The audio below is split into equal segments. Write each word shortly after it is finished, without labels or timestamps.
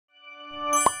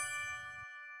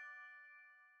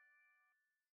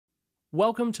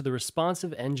Welcome to the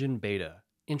Responsive Engine Beta,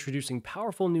 introducing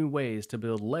powerful new ways to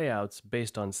build layouts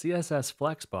based on CSS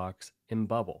Flexbox in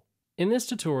Bubble. In this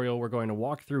tutorial, we're going to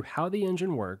walk through how the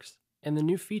engine works and the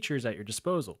new features at your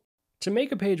disposal. To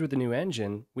make a page with the new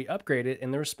engine, we upgrade it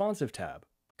in the Responsive tab.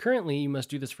 Currently, you must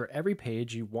do this for every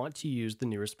page you want to use the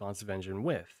new Responsive Engine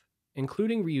with,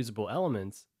 including reusable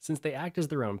elements, since they act as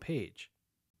their own page.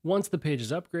 Once the page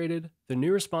is upgraded, the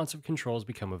new responsive controls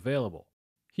become available.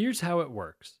 Here's how it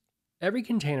works. Every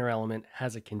container element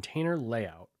has a container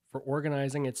layout for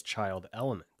organizing its child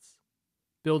elements.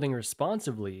 Building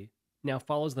responsively now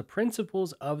follows the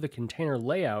principles of the container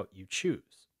layout you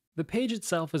choose. The page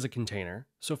itself is a container,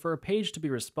 so for a page to be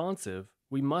responsive,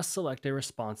 we must select a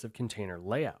responsive container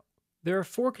layout. There are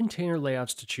 4 container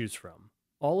layouts to choose from,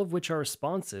 all of which are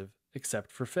responsive except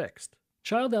for fixed.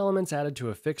 Child elements added to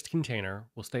a fixed container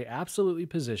will stay absolutely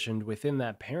positioned within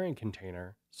that parent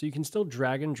container, so you can still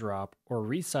drag and drop or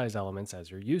resize elements as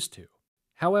you're used to.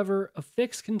 However, a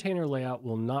fixed container layout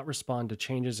will not respond to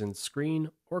changes in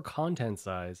screen or content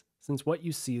size, since what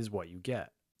you see is what you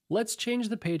get. Let's change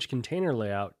the page container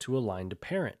layout to align to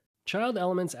parent. Child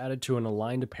elements added to an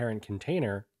align to parent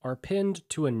container are pinned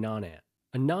to a nonant.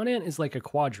 A nonant is like a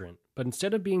quadrant, but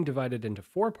instead of being divided into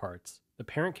 4 parts, the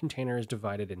parent container is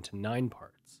divided into 9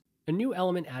 parts. A new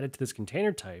element added to this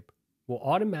container type will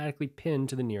automatically pin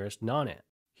to the nearest nonant.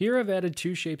 Here I've added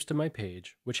 2 shapes to my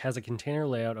page, which has a container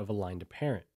layout of align to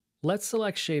parent. Let's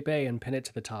select shape A and pin it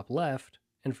to the top left,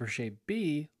 and for shape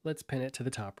B, let's pin it to the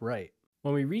top right.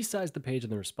 When we resize the page in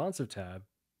the responsive tab,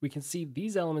 we can see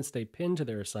these elements stay pinned to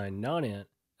their assigned nonant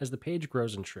as the page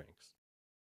grows and shrinks.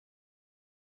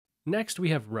 Next we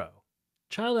have row.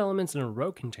 Child elements in a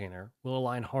row container will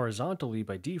align horizontally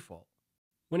by default.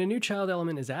 When a new child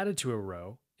element is added to a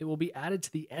row, it will be added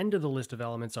to the end of the list of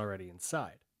elements already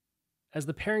inside. As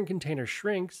the parent container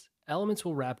shrinks, elements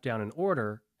will wrap down in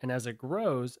order, and as it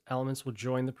grows, elements will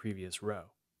join the previous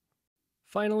row.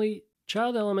 Finally,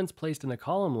 child elements placed in a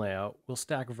column layout will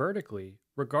stack vertically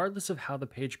regardless of how the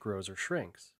page grows or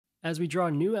shrinks. As we draw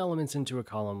new elements into a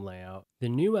column layout, the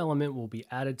new element will be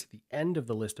added to the end of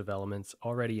the list of elements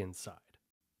already inside.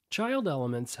 Child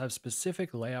elements have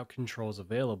specific layout controls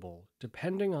available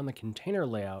depending on the container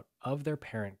layout of their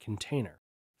parent container.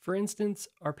 For instance,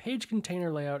 our page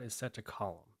container layout is set to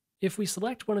column. If we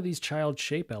select one of these child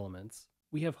shape elements,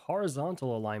 we have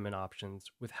horizontal alignment options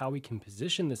with how we can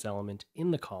position this element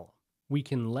in the column. We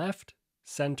can left,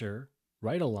 center,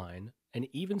 right align, and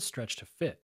even stretch to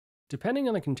fit. Depending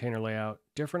on the container layout,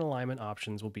 different alignment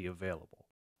options will be available.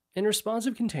 In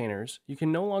responsive containers, you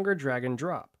can no longer drag and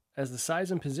drop, as the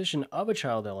size and position of a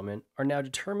child element are now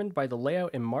determined by the layout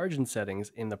and margin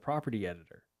settings in the property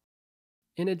editor.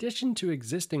 In addition to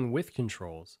existing width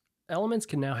controls, elements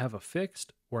can now have a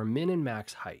fixed or min and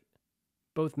max height.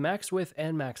 Both max width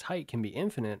and max height can be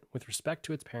infinite with respect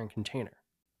to its parent container.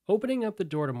 Opening up the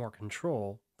door to more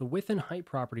control, the width and height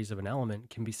properties of an element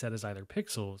can be set as either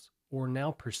pixels or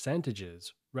now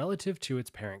percentages relative to its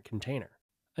parent container.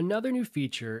 Another new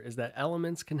feature is that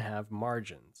elements can have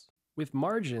margins. With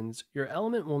margins, your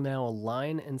element will now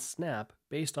align and snap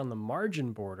based on the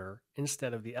margin border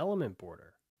instead of the element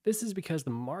border. This is because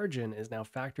the margin is now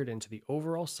factored into the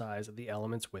overall size of the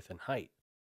element's width and height.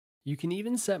 You can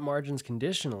even set margins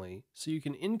conditionally, so you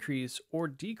can increase or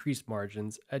decrease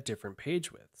margins at different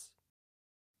page widths.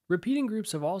 Repeating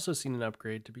groups have also seen an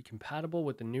upgrade to be compatible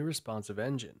with the new responsive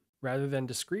engine. Rather than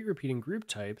discrete repeating group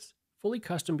types, fully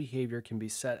custom behavior can be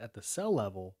set at the cell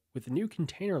level with new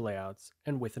container layouts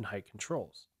and width and height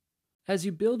controls. As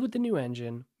you build with the new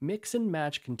engine, mix and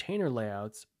match container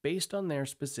layouts based on their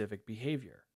specific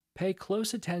behavior. Pay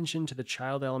close attention to the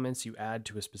child elements you add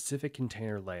to a specific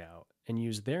container layout and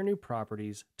use their new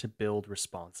properties to build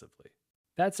responsively.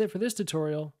 That's it for this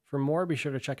tutorial. For more, be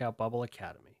sure to check out Bubble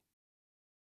Academy.